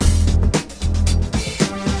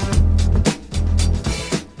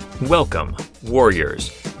Welcome, warriors,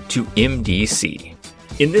 to MDC.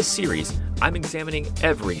 In this series, I'm examining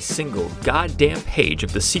every single goddamn page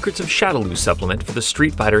of the Secrets of Shadaloo supplement for the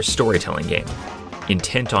Street Fighter storytelling game,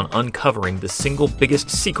 intent on uncovering the single biggest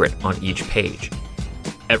secret on each page.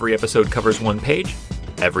 Every episode covers one page,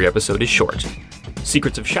 every episode is short.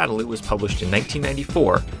 Secrets of Shadaloo was published in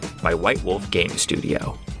 1994 by White Wolf Game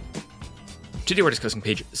Studio. Today we're discussing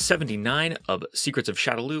page 79 of Secrets of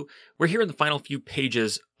Shadaloo. We're here in the final few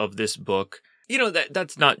pages of this book. You know,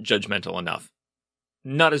 that's not judgmental enough.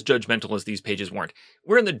 Not as judgmental as these pages weren't.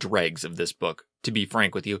 We're in the dregs of this book, to be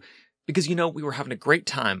frank with you, because, you know, we were having a great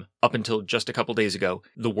time up until just a couple days ago.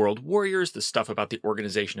 The World Warriors, the stuff about the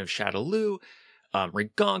organization of Shadaloo,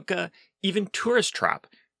 Rigonka, even Tourist Trap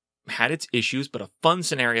had its issues, but a fun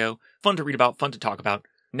scenario, fun to read about, fun to talk about.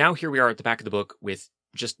 Now here we are at the back of the book with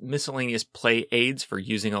just miscellaneous play aids for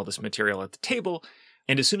using all this material at the table.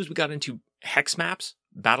 And as soon as we got into hex maps,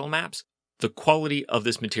 battle maps, the quality of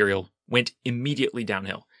this material went immediately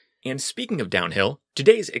downhill. And speaking of downhill,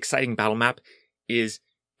 today's exciting battle map is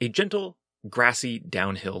a gentle, grassy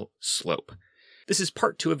downhill slope. This is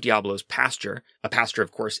part 2 of Diablo's pasture. A pasture,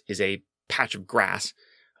 of course, is a patch of grass.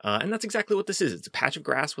 And that's exactly what this is. It's a patch of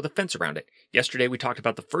grass with a fence around it. Yesterday, we talked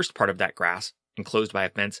about the first part of that grass, enclosed by a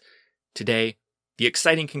fence. Today, the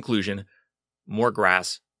exciting conclusion, more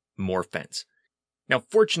grass, more fence. Now,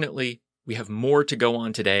 fortunately, we have more to go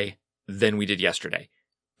on today than we did yesterday.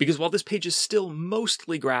 Because while this page is still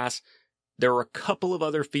mostly grass, there are a couple of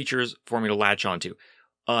other features for me to latch onto.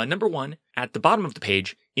 Number one, at the bottom of the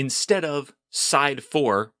page, instead of side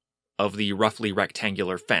 4 of the roughly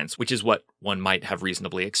rectangular fence, which is what one might have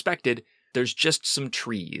reasonably expected, there's just some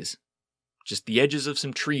trees. Just the edges of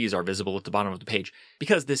some trees are visible at the bottom of the page,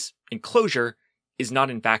 because this enclosure is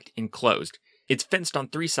not in fact enclosed. It's fenced on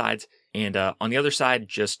 3 sides, and on the other side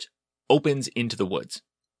just opens into the woods.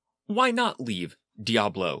 Why not leave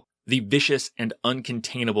Diablo, the vicious and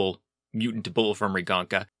uncontainable mutant bull from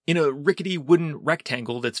Rigonka, in a rickety wooden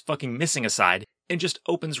rectangle that's fucking missing a side and just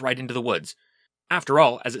opens right into the woods? After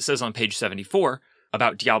all, as it says on page 74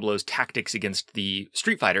 about Diablo's tactics against the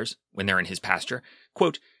Street Fighters when they're in his pasture,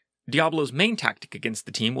 quote, Diablo's main tactic against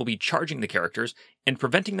the team will be charging the characters and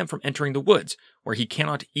preventing them from entering the woods, where he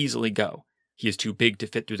cannot easily go. He is too big to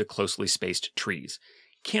fit through the closely spaced trees.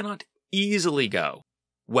 Cannot easily go.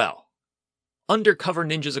 Well, undercover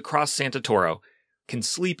ninjas across Santa Toro can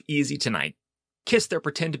sleep easy tonight, kiss their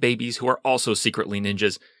pretend babies who are also secretly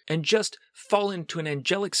ninjas, and just fall into an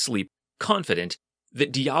angelic sleep, confident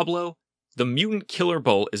that Diablo, the mutant killer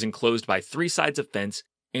bull, is enclosed by 3 sides of fence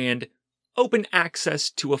and open access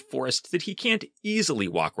to a forest that he can't easily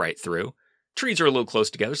walk right through. Trees are a little close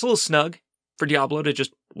together. It's a little snug for Diablo to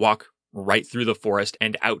just walk right through the forest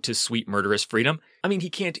and out to sweet murderous freedom. I mean, he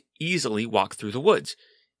can't easily walk through the woods.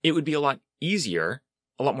 It would be a lot easier,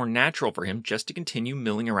 a lot more natural for him just to continue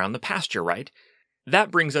milling around the pasture, right?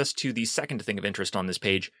 That brings us to the second thing of interest on this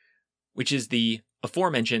page, which is the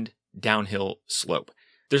aforementioned downhill slope.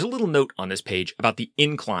 There's a little note on this page about the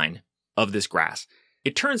incline of this grass.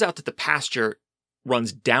 It turns out that the pasture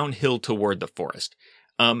runs downhill toward the forest.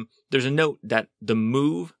 There's a note that the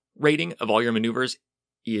move rating of all your maneuvers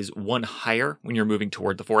is 1 higher when you're moving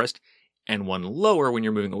toward the forest and 1 lower when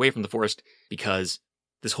you're moving away from the forest, because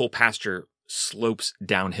this whole pasture slopes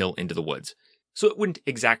downhill into the woods. So it wouldn't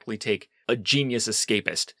exactly take a genius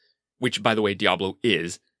escapist, which, by the way, Diablo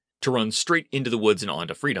is, to run straight into the woods and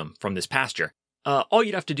onto freedom from this pasture. All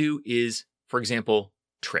you'd have to do is, for example,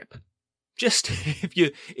 trip. Just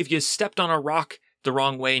if you stepped on a rock the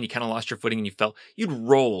wrong way and you kind of lost your footing and you fell, you'd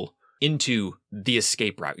roll into the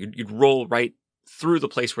escape route. You'd roll right through the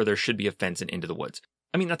place where there should be a fence and into the woods.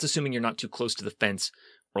 I mean, that's assuming you're not too close to the fence,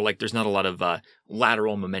 or like there's not a lot of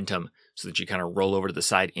lateral momentum so that you kind of roll over to the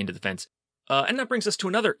side into the fence. And that brings us to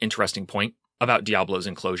another interesting point about Diablo's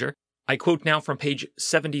enclosure. I quote now from page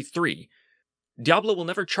 73. Diablo will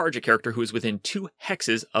never charge a character who is within 2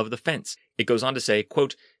 hexes of the fence. It goes on to say,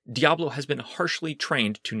 quote, Diablo has been harshly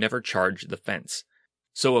trained to never charge the fence.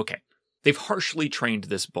 So, okay, they've harshly trained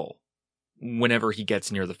this bull whenever he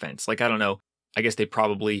gets near the fence. Like, I don't know, I guess they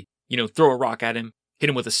probably, throw a rock at him, hit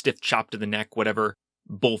him with a stiff chop to the neck, whatever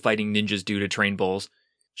bullfighting ninjas do to train bulls.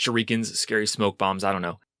 Shurikens, scary smoke bombs, I don't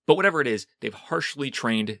know. But whatever it is, they've harshly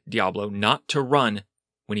trained Diablo not to run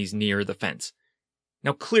when he's near the fence.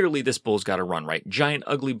 Now, clearly this bull's got to run, right? Giant,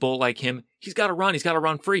 ugly bull like him, he's got to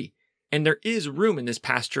run free. And there is room in this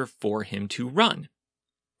pasture for him to run.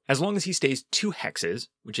 As long as he stays 2 hexes,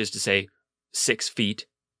 which is to say 6 feet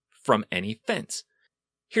from any fence.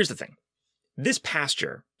 Here's the thing. This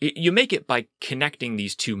pasture, you make it by connecting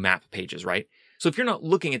these 2 map pages, right? So if you're not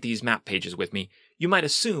looking at these map pages with me, you might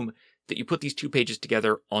assume that you put these two pages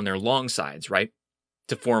together on their long sides, right?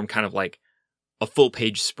 To form kind of like a full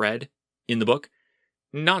page spread in the book.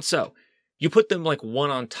 Not so. You put them like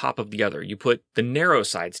one on top of the other. You put the narrow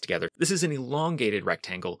sides together. This is an elongated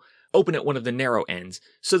rectangle, open at one of the narrow ends,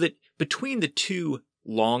 so that between the two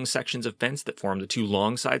long sections of fence that form the two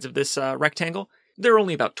long sides of this rectangle, they're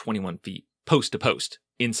only about 21 feet, post to post,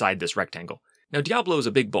 inside this rectangle. Now, Diablo is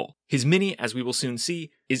a big bull. His mini, as we will soon see,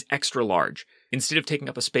 is extra large. Instead of taking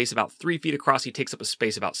up a space about 3 feet across, he takes up a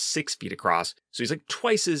space about 6 feet across. So he's like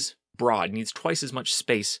twice as broad, needs twice as much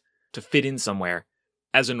space to fit in somewhere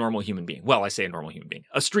as a normal human being. Well, I say a normal human being.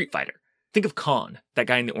 A street fighter. Think of Khan, that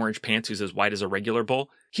guy in the orange pants who's as wide as a regular bull.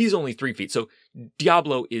 He's only 3 feet, so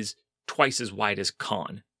Diablo is twice as wide as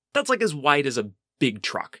Khan. That's like as wide as a big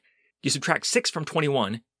truck. You subtract 6 from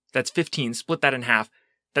 21, that's 15, split that in half.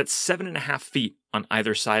 That's 7.5 feet on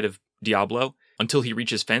either side of Diablo until he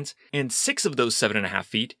reaches fence, and 6 of those 7.5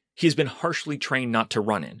 feet he has been harshly trained not to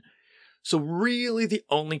run in. So really the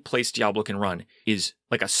only place Diablo can run is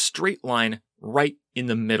like a straight line right in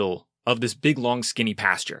the middle of this big, long, skinny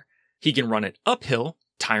pasture. He can run it uphill,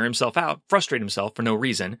 tire himself out, frustrate himself for no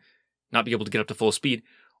reason, not be able to get up to full speed,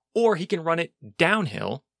 or he can run it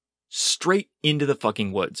downhill, straight into the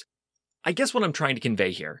fucking woods. I guess what I'm trying to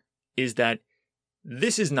convey here is that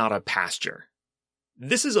this is not a pasture.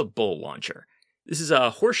 This is a bull launcher. This is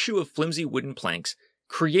a horseshoe of flimsy wooden planks,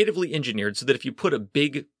 creatively engineered so that if you put a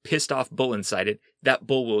big, pissed-off bull inside it, that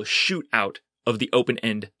bull will shoot out of the open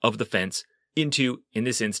end of the fence into, in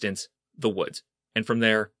this instance, the woods, and from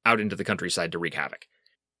there, out into the countryside to wreak havoc.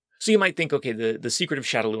 So you might think, okay, the secret of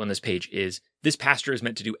Shadaloo on this page is this pasture is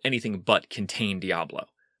meant to do anything but contain Diablo.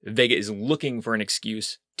 Vega is looking for an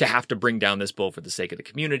excuse to have to bring down this bull for the sake of the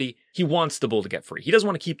community. He wants the bull to get free. He doesn't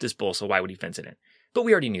want to keep this bull, so why would he fence it in? But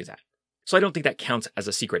we already knew that. So I don't think that counts as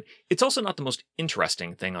a secret. It's also not the most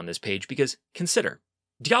interesting thing on this page because, consider,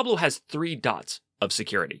 Diablo has 3 dots of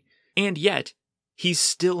security, and yet he's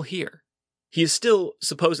still here. He is still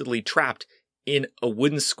supposedly trapped in a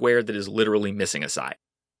wooden square that is literally missing a side.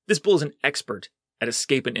 This bull is an expert at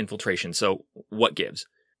escape and infiltration, so what gives?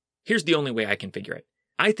 Here's the only way I can figure it.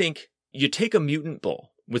 I think you take a mutant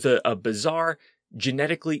bull with a bizarre,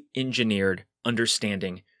 genetically engineered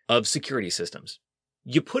understanding of security systems.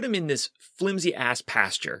 You put him in this flimsy-ass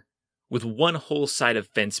pasture with one whole side of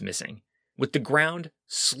fence missing, with the ground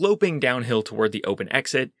sloping downhill toward the open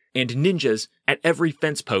exit, and ninjas at every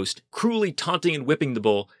fence post cruelly taunting and whipping the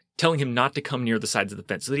bull, telling him not to come near the sides of the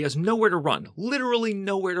fence so that he has nowhere to run, literally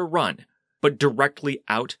nowhere to run, but directly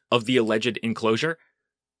out of the alleged enclosure.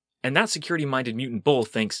 And that security-minded mutant bull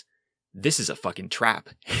thinks, this is a fucking trap.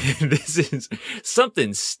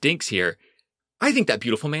 Something stinks here. I think that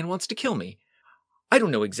beautiful man wants to kill me. I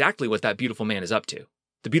don't know exactly what that beautiful man is up to.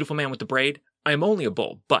 The beautiful man with the braid, I am only a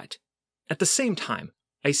bull, but at the same time,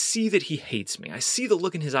 I see that he hates me. I see the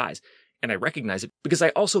look in his eyes, and I recognize it because I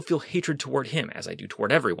also feel hatred toward him as I do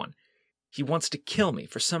toward everyone. He wants to kill me.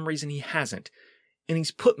 For some reason, he hasn't. And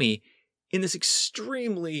he's put me in this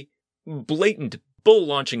extremely blatant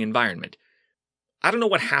bull-launching environment. I don't know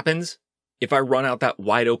what happens if I run out that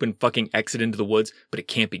wide-open fucking exit into the woods, but it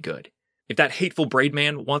can't be good. If that hateful braid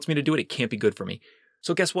man wants me to do it, it can't be good for me.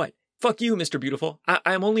 So guess what? Fuck you, Mr. Beautiful. I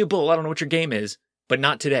am only a bull. I don't know what your game is, but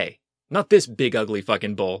not today. Not this big, ugly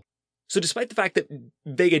fucking bull. So despite the fact that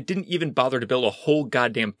Vega didn't even bother to build a whole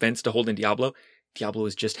goddamn fence to hold in Diablo, Diablo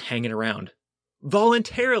is just hanging around.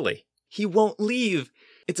 Voluntarily. He won't leave.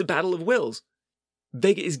 It's a battle of wills.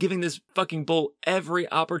 Vega is giving this fucking bull every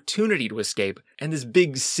opportunity to escape, and this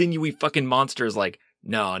big, sinewy fucking monster is like,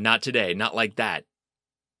 no, not today, not like that.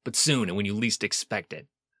 But soon, and when you least expect it.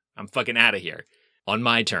 I'm fucking out of here. On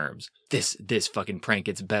my terms. This fucking prank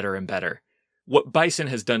gets better and better. What Bison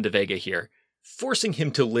has done to Vega here, forcing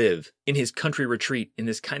him to live in his country retreat in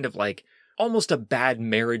this kind of like, almost a bad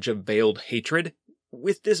marriage of veiled hatred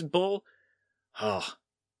with this bull. Oh,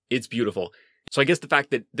 it's beautiful. So I guess the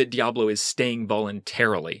fact that Diablo is staying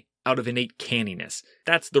voluntarily out of innate canniness,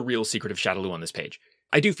 that's the real secret of Shadaloo on this page.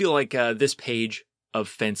 I do feel like this page of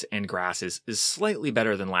fence and grass is slightly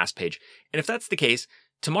better than last page. And if that's the case,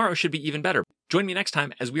 tomorrow should be even better. Join me next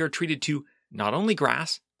time as we are treated to not only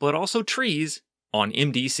grass, but also trees on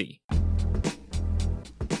MDC.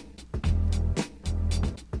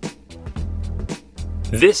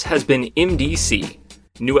 This has been MDC.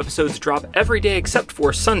 New episodes drop every day except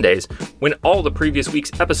for Sundays, when all the previous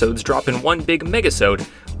week's episodes drop in one big megasode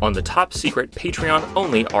on the top secret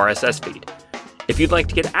Patreon-only RSS feed. If you'd like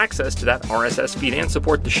to get access to that RSS feed and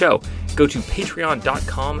support the show, go to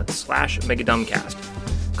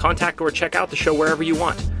patreon.com/megadumbcast. Contact or check out the show wherever you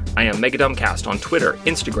want. I am Megadumbcast on Twitter,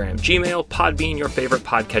 Instagram, Gmail, Podbean, your favorite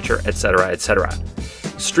podcatcher, etc., etc.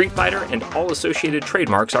 Street Fighter and all associated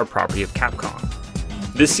trademarks are property of Capcom.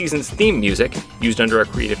 This season's theme music, used under a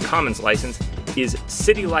Creative Commons license, is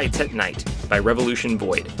City Lights at Night by Revolution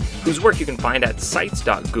Void, whose work you can find at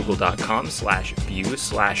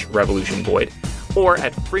sites.google.com/view/revolutionvoid or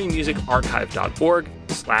at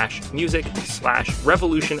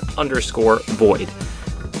freemusicarchive.org/music/revolution_void.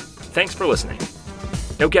 Thanks for listening.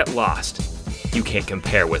 Now get lost. You can't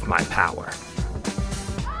compare with my power.